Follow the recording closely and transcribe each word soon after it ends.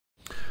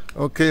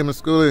Okay,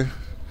 Masixole,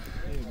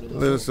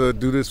 let's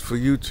do this for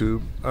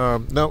YouTube.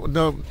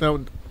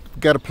 Now,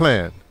 got a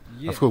plan.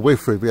 Yeah. Of course, wait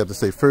for it. We have to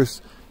say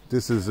first,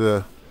 this is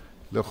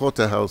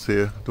LiKroti house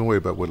here. Don't worry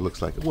about what it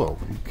looks like. Well,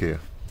 you care.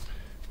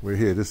 We're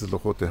here. This is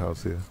LiKroti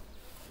house here.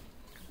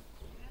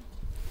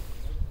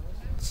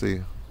 See,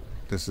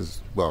 this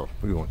is, well,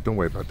 we won't, don't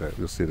worry about that.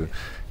 You'll see it. And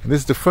this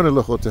is the front of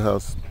LiKroti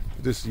house.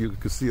 This you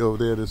can see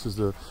over there. This is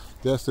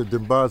that's the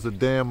Dimbaza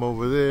Dam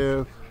over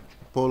there.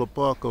 Polo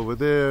Park over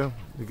there.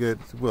 You get,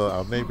 well,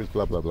 our neighbors,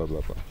 blah, blah, blah,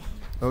 blah, blah.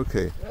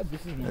 Okay. Yeah,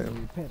 this is my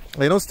pet.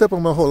 Hey, don't step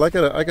on my hole. I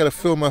gotta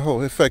fill my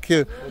hole. In fact,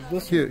 here,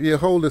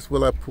 hold this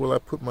while I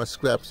put my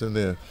scraps in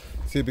there.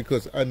 See,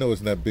 because I know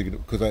it's not big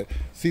enough. Because I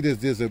see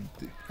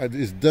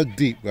it's dug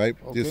deep, right?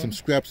 Okay. There's some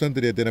scraps under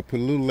there. Then I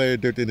put a little layer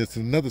of dirt. Then there's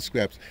another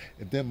scraps,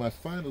 and then my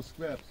final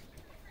scraps.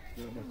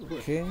 That I'm gonna put.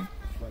 Okay. If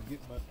I get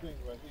my thing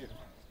right here.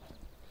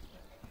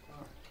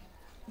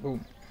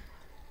 Boom.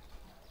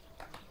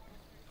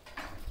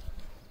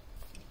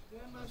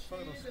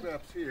 Final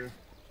scraps here.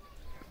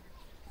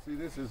 See,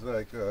 this is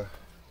like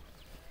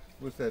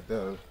what's that?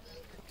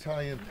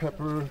 Italian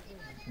pepper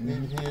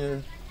in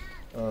here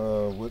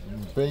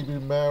with baby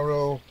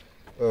marrow,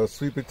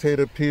 sweet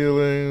potato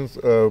peelings,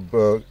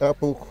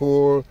 apple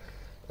core,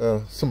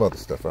 some other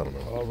stuff. I don't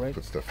know. All right.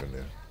 Put stuff in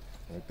there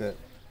like that,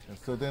 and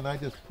so then I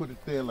just put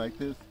it there like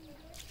this.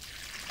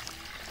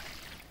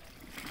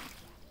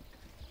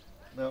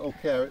 Now, oh,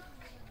 carrot.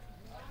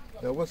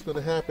 Now, what's going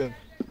to happen?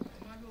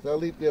 I'll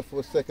leave there for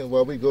a second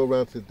while we go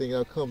around to the thing.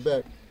 I'll come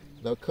back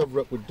and I'll cover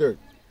up with dirt.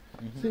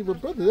 See, but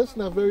brother, that's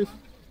not very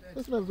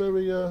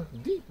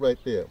deep right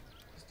there.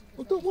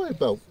 Well, don't worry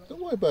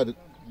about it.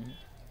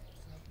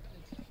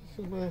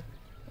 So,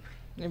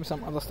 Maybe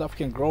some other stuff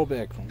can grow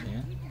back from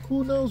here.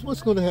 Who knows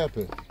what's going to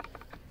happen?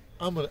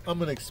 I'm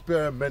an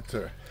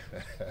experimenter.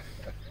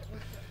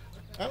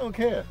 I don't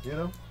care, you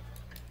know.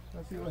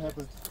 I'll see what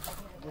happens.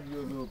 One of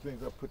your little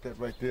things, I'll put that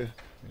right there.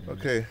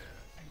 Okay.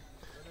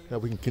 Now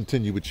we can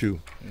continue with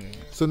you.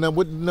 So now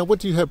what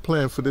do you have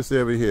planned for this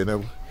area here?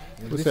 Now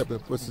what's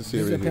happening? What's this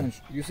area here?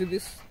 You see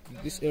this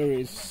area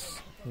is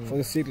for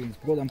the seedlings,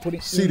 because I'm putting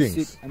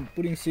seedlings. I'm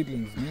putting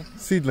seedlings. Yeah?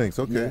 Seedlings,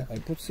 okay. Yeah, I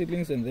put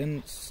seedlings and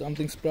then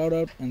something sprout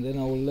out, and then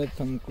I will let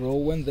them grow.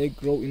 When they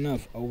grow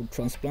enough, I will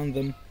transplant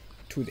them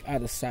to the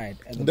other side.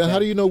 Now how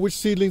do you know which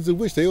seedlings are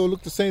which? They all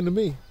look the same to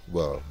me.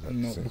 Well,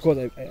 no, because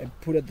I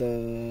put it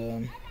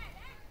the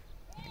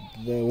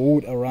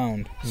wood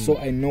around, so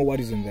I know what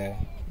is in there.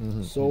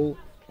 So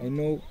I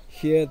know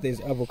here there's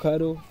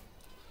avocado,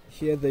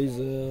 here there's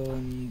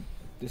the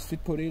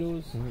sweet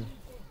potatoes,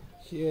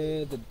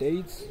 here the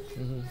dates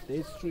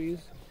trees,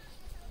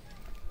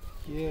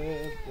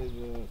 here there's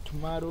a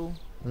tomato,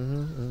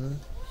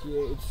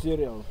 here it's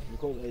cereal,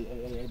 because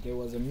there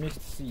was a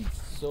mixed seeds.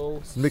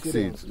 So mixed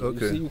cereals, seeds,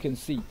 okay. You can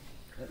see,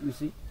 you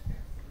see.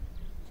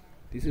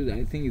 This is,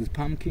 I think, is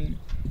pumpkin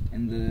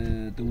and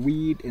the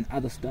wheat and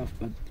other stuff,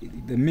 but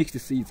the mixed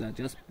seeds, I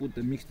just put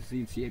the mixed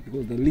seeds here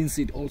because the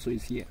linseed also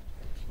is here.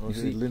 Okay, you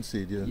see?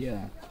 Linseed, yeah.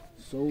 Yeah.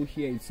 So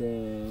here it's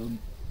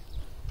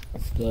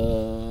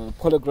the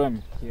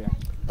pomegranate here.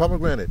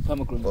 Pomegranate.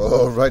 Pomegranate.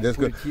 Oh, right, that's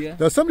good. Here.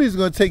 Now some of these are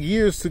going to take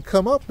years to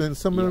come up, and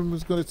some of them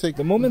is going to take.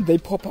 The moment they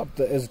pop up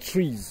as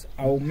trees,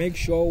 I will make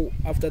sure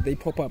after they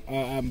pop up,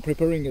 I'm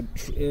preparing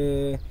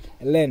a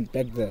land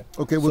back there.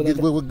 Okay, so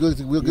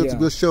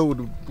we'll show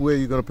where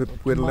you're going to put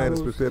where the land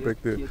is prepared back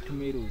there. Here,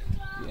 tomatoes.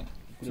 Yeah.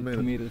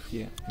 Tomatoes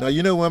here. Now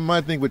you know what my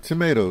thing with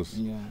tomatoes.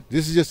 Yeah.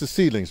 This is just the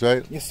seedlings,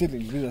 right? Yes,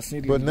 seedlings. These are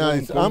seedlings. But now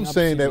I'm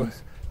saying that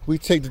we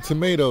take the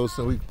tomatoes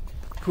and we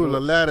put a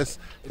lattice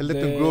and let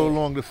them grow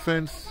along the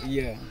fence.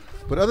 Yeah.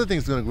 But other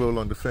things are going to grow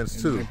along the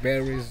fence too. The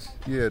berries.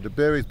 Yeah, the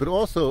berries. But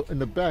also in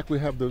the back we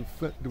have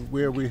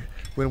where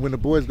when the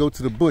boys go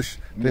to the bush,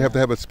 they have to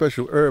have a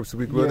special herb, so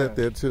we grow that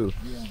there too.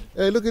 Yeah.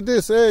 Hey, look at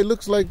this. Hey, it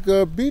looks like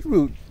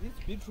beetroot.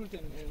 It's beetroot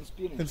and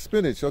spinach. And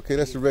spinach. Okay,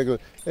 that's the regular.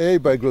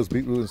 Everybody grows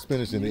beetroot and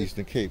spinach in the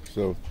Eastern Cape,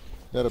 so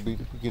that'll be.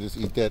 We can just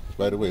eat that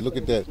right away. Look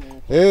at that.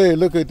 Hey,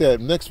 look at that.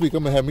 Next week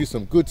I'm gonna have me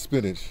some good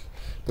spinach.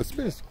 But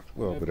spinach,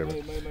 well, whatever.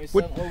 My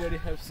son already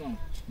have some.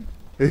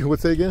 Hey,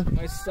 what's that again?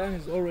 My son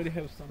has already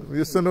have some.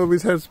 Your son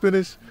always has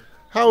spinach?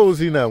 How old is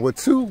he now? What,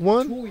 2,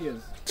 1? 2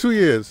 years. 2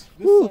 years.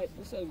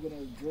 This side we're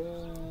gonna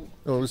grow.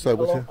 Oh, this side,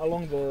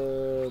 along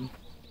the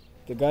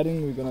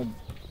garden, we're gonna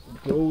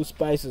grow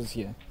spices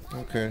here.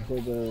 Okay. So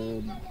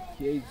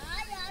here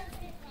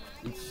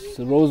it's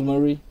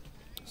rosemary,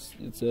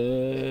 it's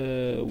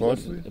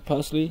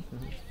parsley,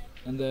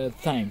 and the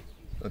thyme.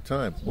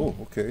 Thyme. Oh,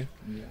 okay.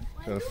 Yeah.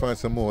 Gotta find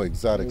some more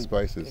exotic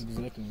spices.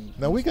 Exactly.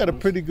 Now we got a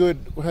pretty good.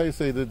 How do you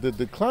say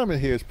the climate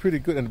here is pretty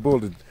good, and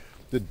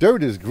the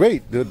dirt is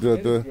great.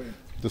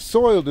 The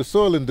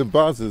soil in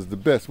Dimbaza is the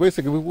best. Wait a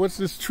second. What's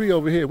this tree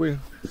over here?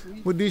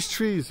 What these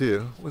trees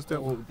here? What's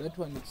that one? That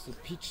one is a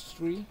peach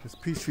tree. It's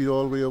peach tree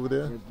all the way over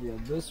there. Yeah.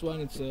 This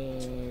one it's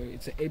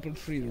an apple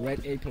tree,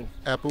 red apple.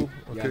 Apple.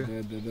 Okay.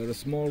 Yeah. The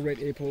small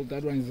red apple.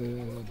 That one is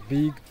a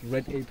big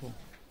red apple.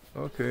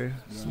 Okay.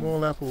 Yeah.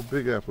 Small apple,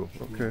 big apple.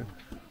 Okay.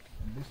 Yeah.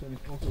 This one is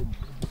also,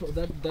 so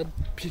that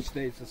peach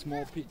there is a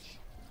small peach.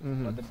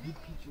 But the big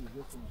peach is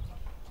this one.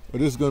 Oh,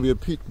 this is going to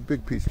be a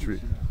big peach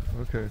tree.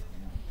 Okay.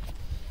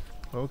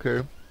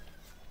 Okay.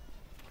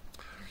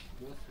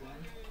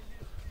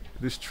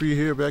 This tree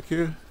here, back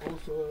here?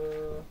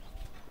 Also,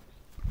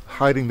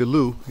 hiding the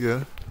loo,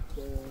 yeah.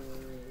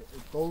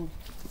 Gold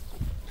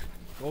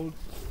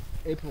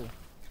apple.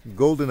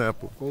 Golden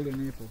apple.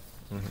 Golden apple.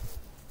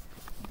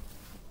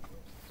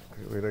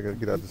 Okay, wait, I gotta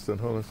get out the sun.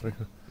 Hold on a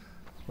second.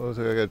 Hold on a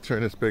second. I gotta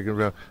turn this back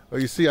around. Oh,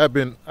 you see, I've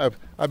been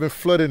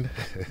flooding.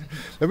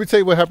 Let me tell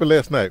you what happened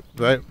last night,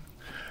 right?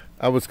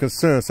 I was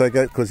concerned, so I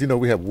got, because you know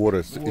we have water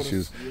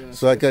issues. Yeah,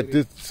 so I got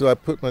this. So I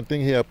put my thing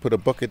here. I put a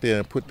bucket there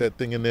and put that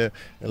thing in there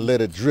and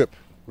let it drip,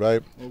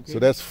 right? Okay. So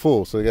that's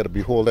full. So you got to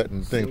behold that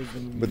and thing.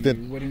 But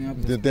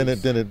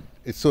then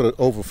it sort of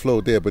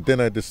overflowed there. But then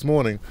this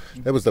morning,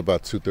 that was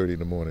about 2:30 in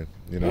the morning.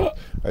 You know,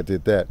 I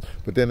did that.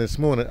 But then this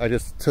morning, I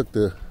just took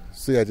the.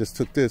 See, I just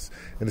took this,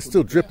 and it's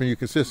still dripping. You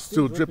can see it's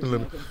still dripping a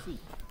little.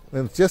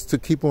 And just to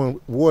keep on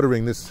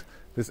watering this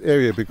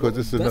area because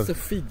this is that's a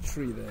fig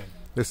tree there.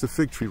 That's a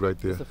fig tree right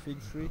there. That's a fig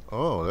tree.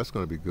 Oh, that's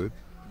going to be good.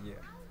 Yeah.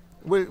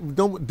 Wait,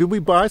 did we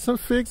buy some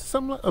figs?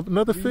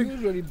 Another fig? We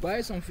usually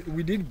buy some.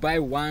 We did buy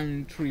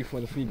one tree for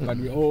the fig, but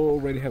we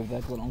already have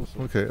that one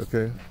also. Okay,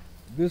 okay.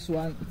 This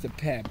one, it's a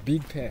pear,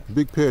 big pear.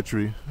 Big pear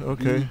tree.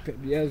 Okay.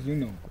 Yes, you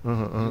know.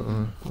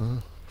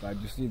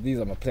 But you see, these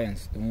are my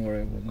plants. Don't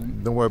worry about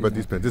them. Don't worry about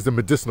these plants. These are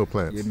medicinal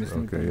plants. Yeah,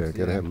 medicinal okay, plants,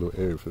 gotta have a little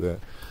area for that.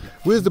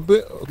 Where's the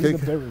okay?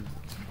 These are berries.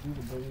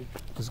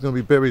 There's gonna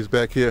be berries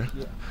back here.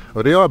 Yeah.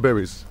 Oh, they are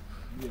berries.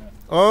 Yeah.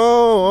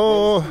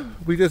 Oh,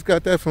 we just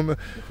got that from the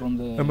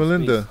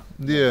Melinda.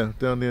 Space. Yeah,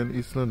 down there in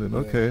East London. Yeah.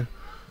 Okay.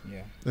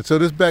 Yeah. And so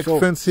this back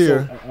fence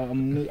here. So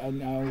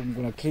I'm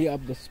gonna clear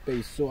up the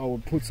space, so I will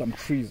put some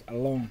trees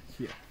along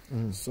here.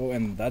 So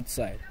and that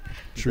side.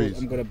 Trees.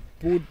 I'm gonna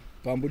put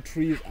bamboo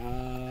trees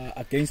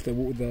against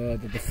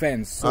the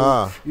fence.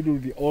 So it will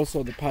be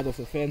also the part of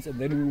the fence, and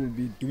then we will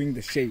be doing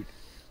the shade.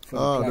 For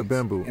the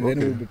bamboo. And then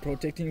we will be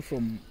protecting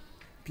from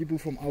people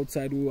from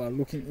outside who are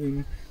looking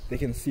in. They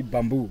can see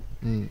bamboo.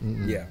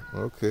 Yeah.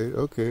 Okay.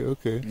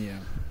 Yeah.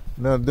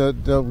 Now,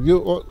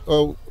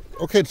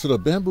 okay, so the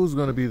bamboo is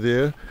going to be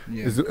there.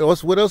 Yeah.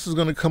 What else is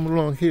going to come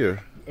along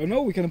here? Oh,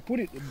 no, we can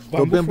put it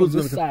bamboo from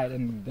this side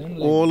and then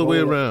like all the way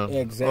around.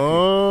 Exactly.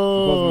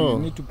 Oh. Because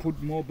we need to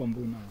put more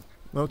bamboo now.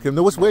 Okay.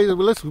 Now, what's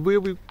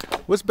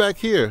back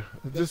here?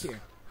 Is this?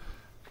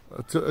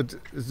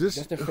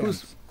 Just a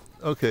fence.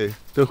 Okay.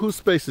 So whose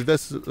space is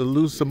that?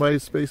 Lose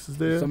somebody's space is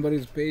there?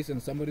 Somebody's space,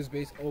 and somebody's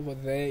space over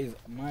there is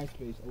my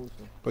space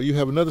also. Oh, you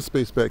have another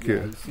space back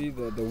here. You see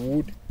the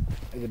wood,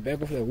 at the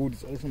back of the wood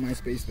is also my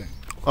space there.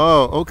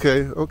 Oh,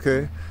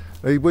 okay.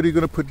 Hey, what are you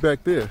going to put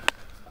back there?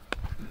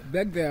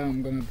 Back there,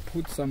 I'm going to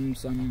put some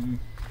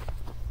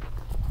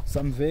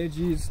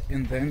veggies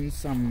and then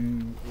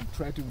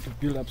try to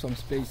build up some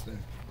space there.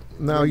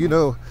 Now, you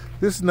know,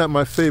 this is not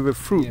my favorite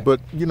fruit, but,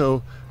 you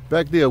know,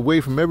 back there,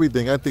 away from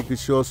everything, I think you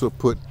should also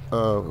put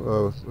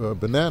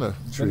banana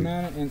tree.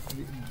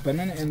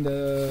 Banana and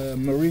the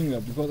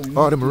moringa. Because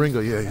the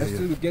moringa, yeah. I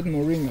still get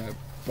moringa,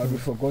 but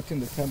we've forgotten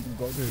the time to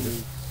go to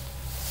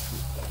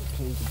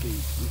close the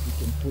gate. If we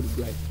can put it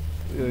right.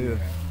 Yeah.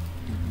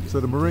 So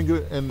the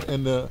moringa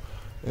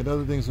and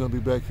other things are going to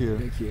be back here.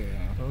 Back here,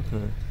 yeah.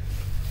 Okay.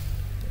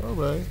 All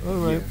right.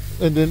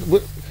 Yeah. And then,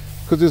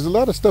 because there's a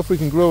lot of stuff we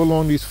can grow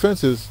along these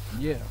fences.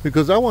 Yeah.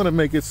 Because I want to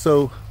make it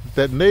so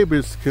that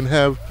neighbors can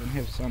have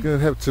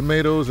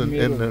tomatoes and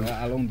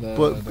along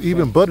the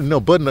even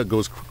butternut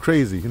goes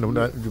crazy. You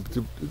know,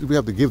 we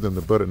have to give them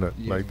the butternut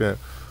like that.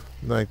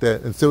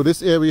 And so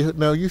this area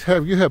now you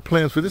have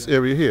plans for this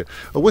area here.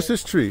 Oh, what's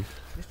this tree?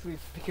 This tree is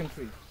pecan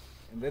tree.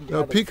 And then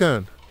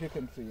pecan.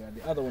 Pecan tree. Yeah,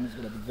 the other one is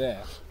going to be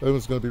there. The other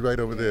one's going to be right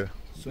over there.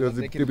 So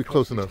they'll be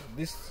close enough.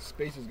 This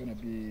space is going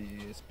to be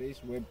a space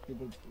where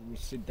people will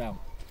sit down.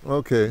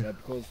 Okay. Yeah,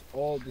 because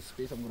all this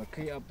space, I'm going to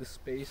clear up this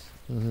space,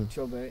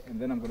 chill there, and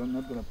then I'm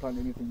not going to plant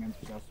anything and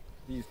just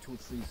these two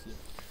trees here.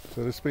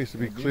 So the space to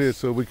be cleared,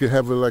 so we can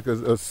have like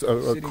a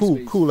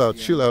cool out,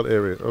 chill out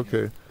area.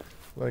 Okay,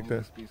 like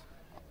that.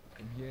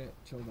 From here,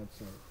 chill that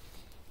side.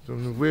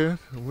 From where?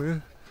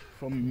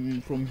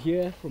 From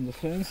here, from the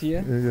fence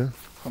here. Yeah.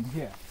 From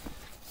here.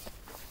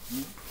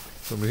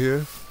 From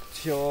here.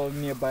 Chill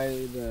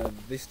nearby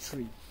this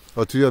tree.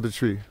 Oh, to the other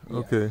tree. Yeah.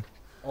 Okay.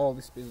 All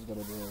this space is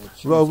gonna be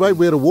well, right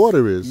where the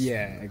water is.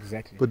 Yeah,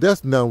 exactly. But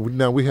that's now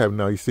we have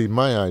you see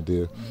my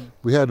idea.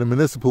 We have the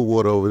municipal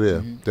water over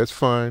there. That's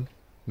fine.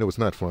 No, it's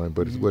not fine,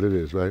 but it's what it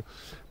is, right?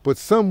 But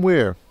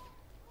somewhere,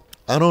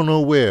 I don't know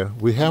where,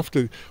 we have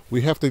to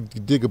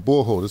dig a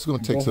borehole. It's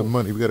gonna take some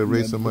money. We gotta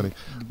raise some money.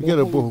 We got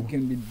a borehole.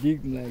 Can be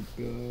dig like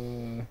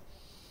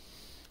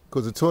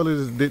because the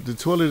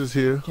toilet is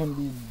here. Can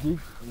be dig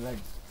like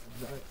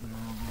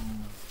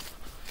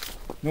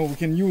no, we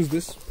can use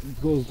this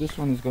because this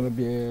one is gonna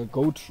be a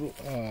go through.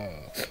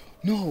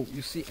 No,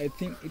 you see, I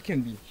think it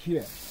can be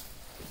here.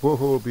 Borehole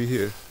will be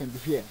here. Can be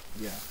here,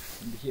 yeah,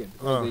 can be here.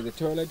 Because there's a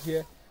toilet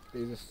here.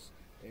 There's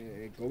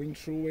a going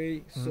through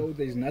way, so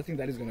there's nothing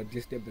that is gonna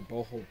disturb the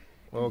borehole.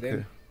 Okay.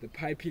 Then the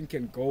piping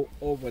can go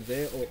over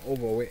there or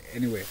over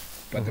anywhere,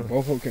 but the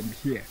borehole can be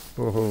here.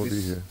 Borehole will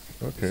be here.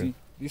 Okay. See,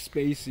 this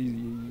space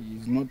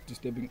is not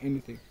disturbing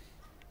anything.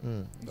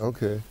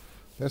 Okay,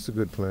 that's a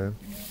good plan.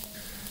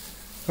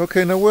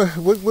 Okay, now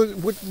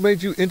what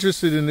made you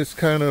interested in this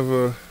kind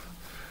of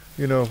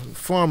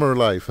farmer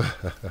life?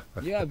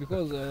 Yeah,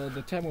 because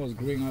the time I was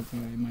growing up,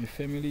 my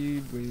family,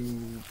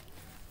 when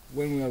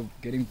we were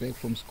getting back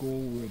from school,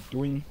 we were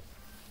doing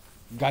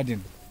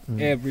garden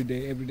every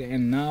day,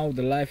 and now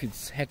the life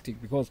is hectic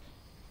because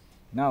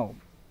now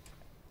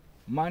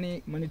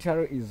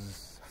monetary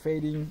is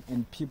fading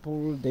and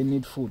people, they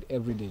need food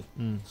every day.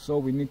 So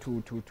we need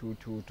to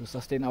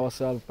sustain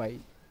ourselves by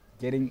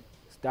getting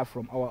stuff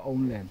from our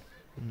own land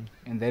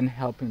and then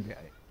helping the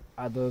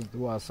others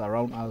who are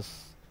surround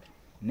us,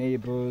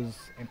 neighbors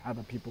and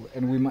other people,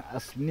 and we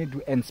must need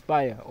to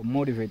inspire or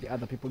motivate the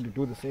other people to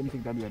do the same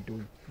thing that we are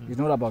doing. It's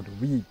not about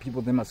we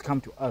people, they must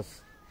come to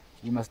us.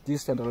 We must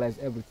decentralize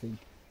everything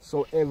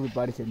so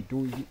everybody can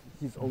do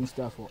his own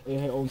stuff or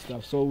her own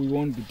stuff, so we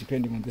won't be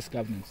depending on this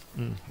governance.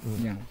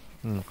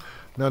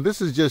 Now this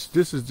is just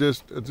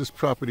this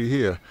property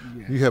here.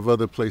 Yeah. You have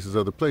other places,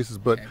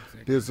 but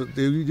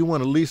Exactly. you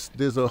want to lease.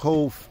 There's a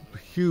whole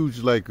huge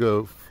like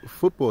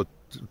football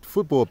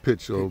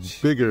pitch or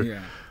bigger.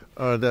 Yeah.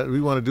 That we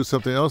want to do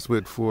something else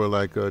with for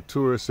like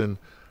tourists and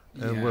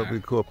what we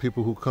call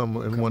people who come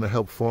and want to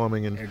help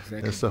farming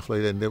and stuff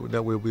like that. And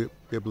that way we'll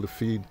be able to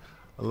feed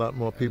a lot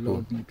more people. A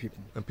lot more people.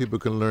 And people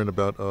can learn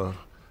about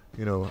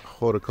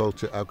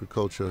horticulture,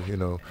 agriculture.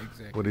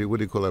 What do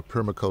you call that?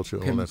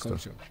 Permaculture, all that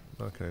stuff.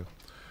 Okay.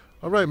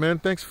 All right, man.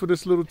 Thanks for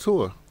this little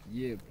tour.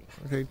 Yeah,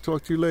 bro. Okay.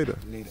 Talk to you later.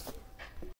 Later.